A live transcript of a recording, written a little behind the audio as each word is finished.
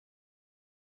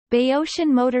Baotian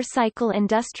Motorcycle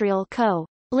Industrial Co.,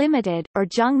 Limited, or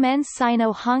Zhongmen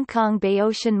Sino Hong Kong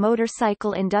Baotian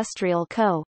Motorcycle Industrial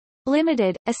Co.,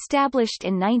 Limited, established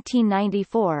in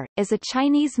 1994, is a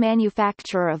Chinese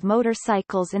manufacturer of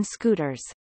motorcycles and scooters.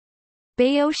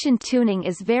 Baotian tuning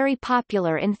is very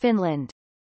popular in Finland.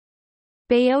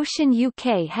 Baotian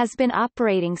UK has been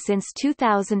operating since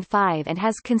 2005 and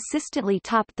has consistently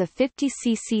topped the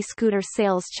 50cc scooter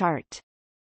sales chart.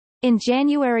 In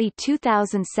January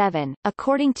 2007,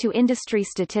 according to industry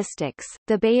statistics,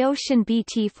 the Baotian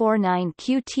BT49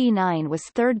 QT9 was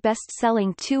third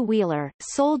best-selling two-wheeler.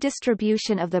 Sole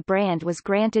distribution of the brand was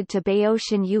granted to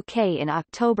Baotian UK in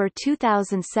October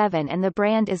 2007 and the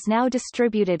brand is now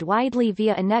distributed widely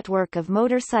via a network of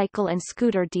motorcycle and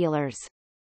scooter dealers.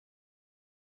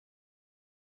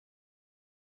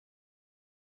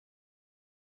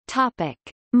 Topic: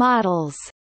 Models.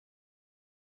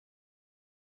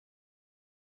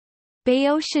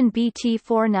 Baotian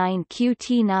BT49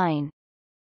 QT9,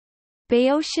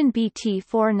 Baotian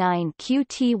BT49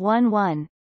 QT11,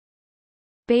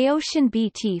 Baotian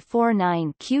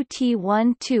BT49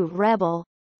 QT12 Rebel,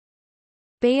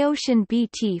 Baotian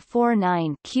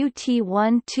BT49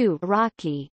 QT12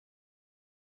 Rocky,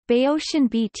 Baotian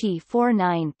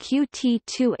BT49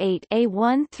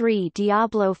 QT28A13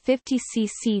 Diablo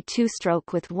 50cc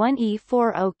two-stroke with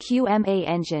 1E40 QMA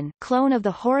engine, clone of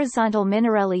the horizontal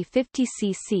Minarelli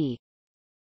 50cc.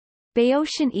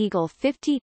 Baotian Eagle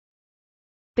 50,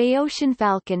 Baotian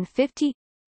Falcon 50,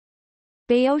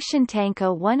 Baotian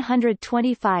Tanko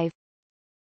 125,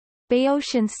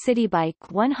 Baotian Citybike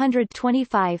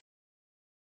 125,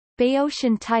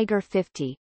 Baotian Tiger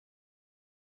 50.